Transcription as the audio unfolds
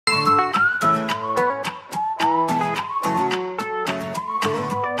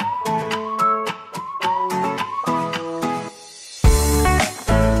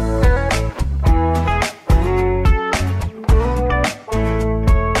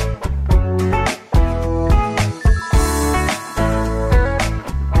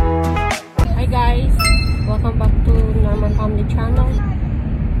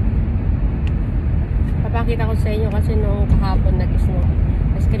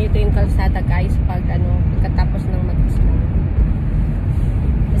ganito yung kalsada guys pag ano, pagkatapos ng mag-snow.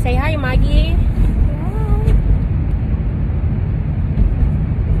 Say hi, Maggie!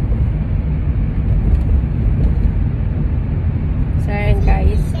 So ayan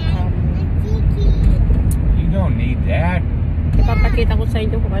guys, you don't need that. ipapakita ko sa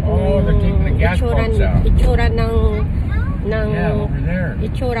inyo kung ano yung itsura ng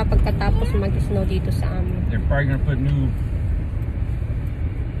itsura pagkatapos mag-snow dito sa amin. They're probably gonna put new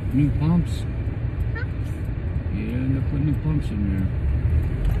pumps. Yeah, they'll put new pumps in there.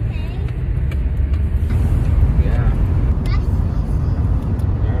 Yeah.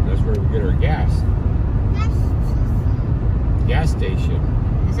 Yeah, that's where we get our gas. Gas station.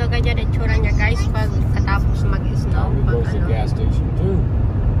 So ganyan itsura niya guys pagkatapos mag-snow. We go to the gas station too.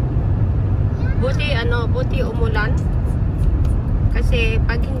 Buti umulan. Kasi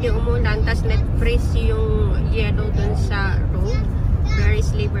pag hindi umulan, tas net-freeze yung yellow dun sa road, very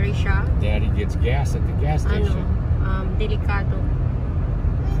slippery siya. Daddy gets gas at the gas station. Delikado.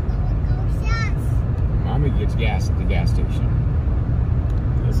 Mommy gets gas at the gas station.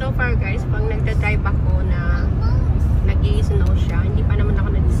 So far guys, pag nagda-drive ako na nag-i-snow siya, hindi pa naman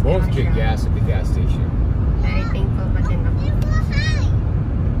ako nag-snow siya. Both get gas at the gas station. Very thankful pa din ako.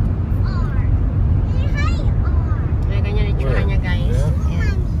 Kaya ganyan itsura niya guys.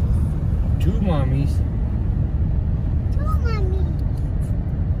 Yeah. Two mommies.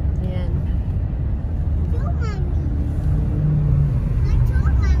 Ayan.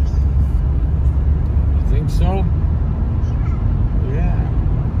 You think so? Yeah.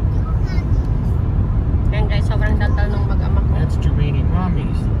 Ayan guys, sobrang daldal ng mag-ama ko. That's too many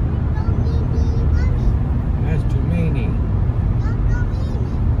mommies. That's too many.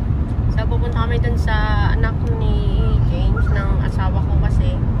 So pupunta kami dun sa anak ni James ng asawa ko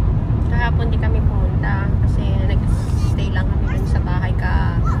kasi kahapon di kami pumunta kasi nag-stay lang kami dun sa bahay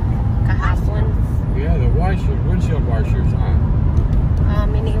kahapon. Yeah, the windshield washers on.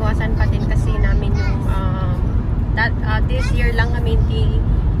 Iniiwasan pa din kasi namin yung this year lang kami hindi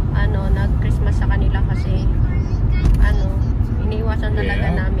nag-Christmas sa kanila kasi iniiwasan talaga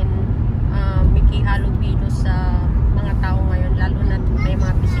namin makihalo-bilo sa mga tao ngayon, lalo na may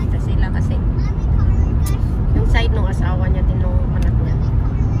mga bisita sila kasi yung side ng asawa niya din ng anak niya.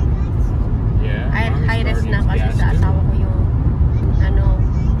 Yeah. High risk na kasi sa asawa ko yung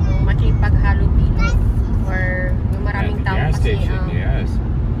makipaghalo-bilo or yung maraming tao kasi yes.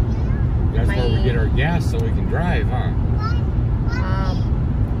 That's where we get our gas so we can drive, huh?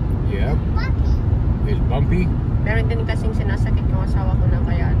 Yep. It's bumpy. Meron din kasing sinasakit yung asawa ko na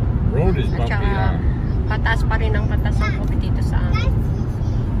kaya Road is bumpy, huh? Pataas pa rin ang patas ng COVID dito sa amin.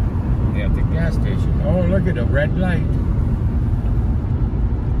 Yeah, at the gas station. Oh, look at the red light.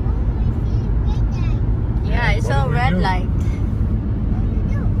 Yeah, it's a red light.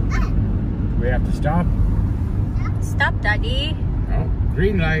 We have to stop. Stop, Daddy. Oh,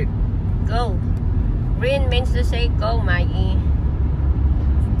 green light. Go. Green means to say go, Maggie.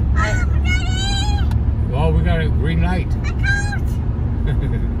 Well, we got a green light.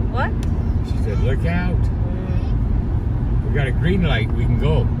 What? She said, look out. We got a green light. We can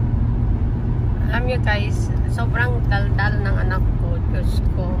go. Alam niyo guys, sobrang daldal ng anak ko. Diyos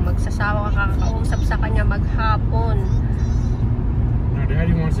ko, magsasawa kakausap sa kanya maghapon. No,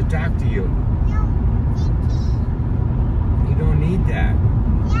 Daddy wants to talk to you. You don't need that.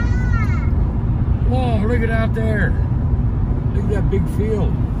 Whoa, look at out there. Look at that big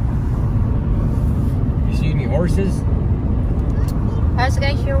field. You see any horses? Tapos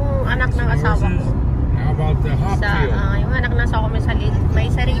guys, yung anak ng asawa ko. How about the hop field? Yung anak ng asawa ko may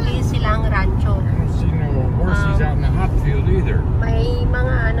sarili silang rancho. I don't see no horses out in the hop field either. May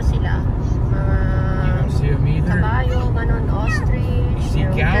mga sila, mga You don't see them either? kabayo, ganon, ostrich,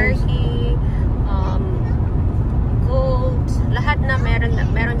 turkey, goats, lahat na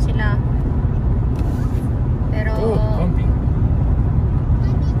meron sila. Pero bumpy.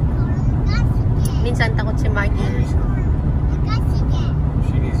 minsan takot si Maggie.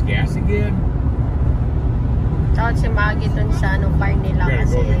 She needs gas again? Takot si Maggie dun sa farm nila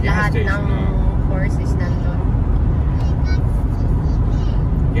kasi lahat ng horses nandun.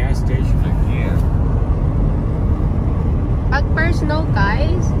 Gas station again. Pag per snow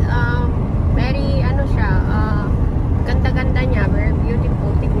guys, very ganda-ganda niya, very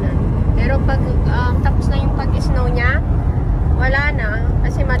beautiful tignan. Pero pag tapos na yung pag-snow niya, wala na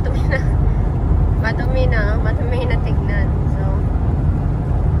kasi madumi na tignan. So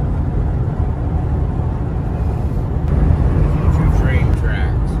Two train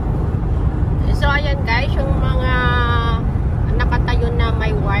tracks. So ayan guys, yung mga nakatayo na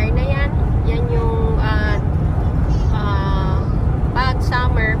may wire na yan yung pag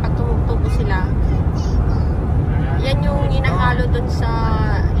summer, inihalo dun sa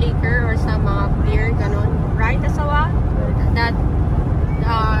liquor or sa mga beer, ganun. Right, asawa? That,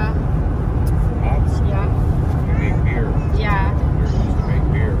 Hops? yeah. You make beer. Yeah. Beer used to make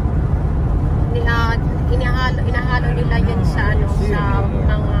beer. Inahalo nila yun sa, ano, sa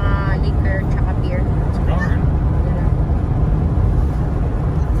mga liquor tsaka beer. It's gone.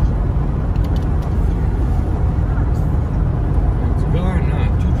 It's gone, huh?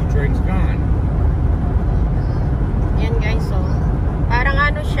 Choo-choo train's gone. Yan guys, so parang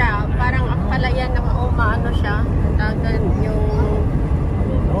ano siya, parang ang palayan na maano siya, tagan yung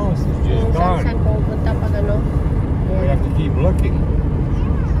Oh, it's just gone. saan pupunta pag ano. We have to keep looking.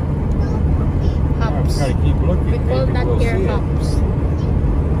 Hops. We gotta keep looking. We call Maybe that we'll here see it. hops.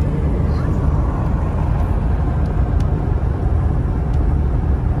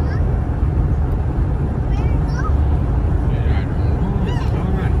 Yeah, I don't know. It's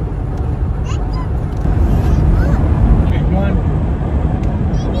gone. Big one.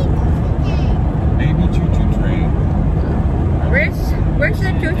 Maybe choo-choo train. Where's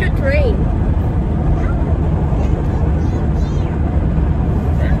the choo-choo train?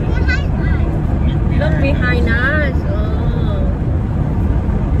 Look behind us. Oh.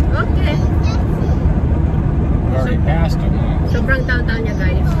 Okay. We already passed them, huh? Sobrang downtown niya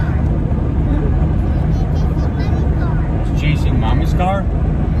guys. It's chasing Mommy's car?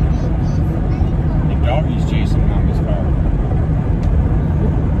 The doggy's chasing Mommy's car.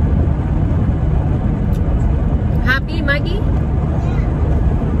 Happy, Maggie?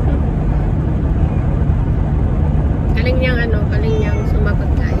 Galing niyang sumagot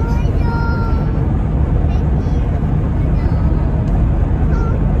guys.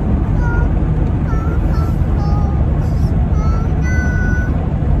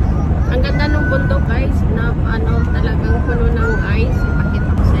 Ang ganda ng bundok guys, na talagang puno ng ice. Ipakita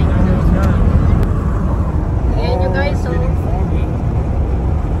ko sa inyo guys. Ayan nyo guys, so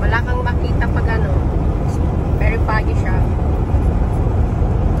wala kang makita pag very foggy siya.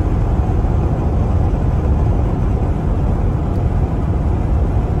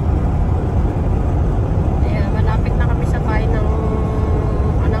 Ayan, malapit na kami sa bahay ng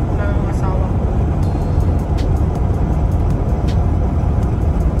anak ng asawa ko.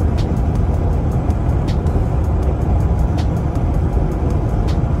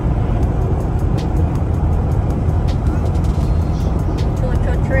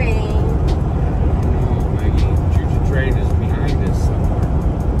 Choo-choo train. Oh, Maggie, choo-choo train is behind us somewhere.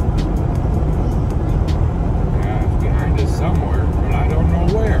 Yeah, it's behind us somewhere, but I don't know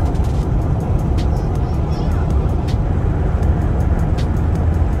where.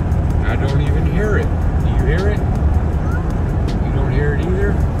 I don't even hear it. Do you hear it? You don't hear it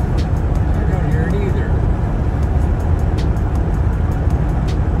either? I don't hear it either.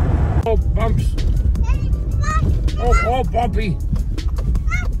 Oh, bumps. Oh, bumpy.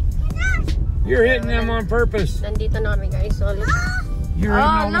 You're hitting them on purpose. Nandito na kami guys. So, let's... You're hitting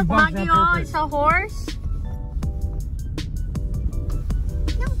all the look, bumps Maggie, on oh, purpose. it's a horse.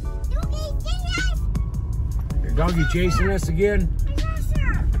 Your doggy chasing us again?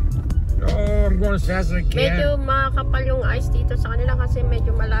 Oh, I'm going as fast as I can. Medyo makakapal yung ice dito sa kanila kasi medyo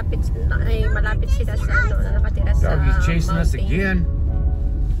malapit sila sa na nakatira sa Doggy's chasing us mountain. again.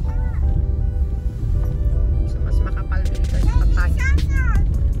 So mas makapal dito sa papay.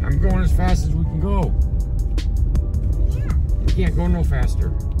 I'm going as fast as we can go. We can't go no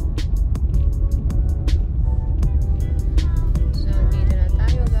faster. So dito na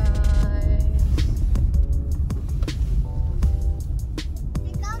tayo guys.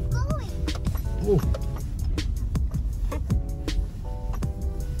 Oh,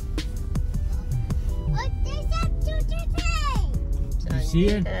 So You see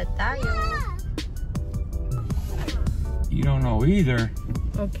it? dito na tayo. you don't know either.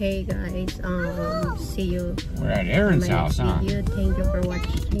 Okay guys, see you We're at in Aaron's my house, next huh? video. Thank you for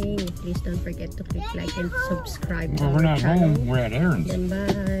watching. Please don't forget to click like and subscribe to Well, we're our not channel. home. We're at Aaron's. Then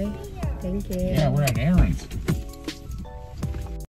bye. Thank you. Yeah, we're at Aaron's.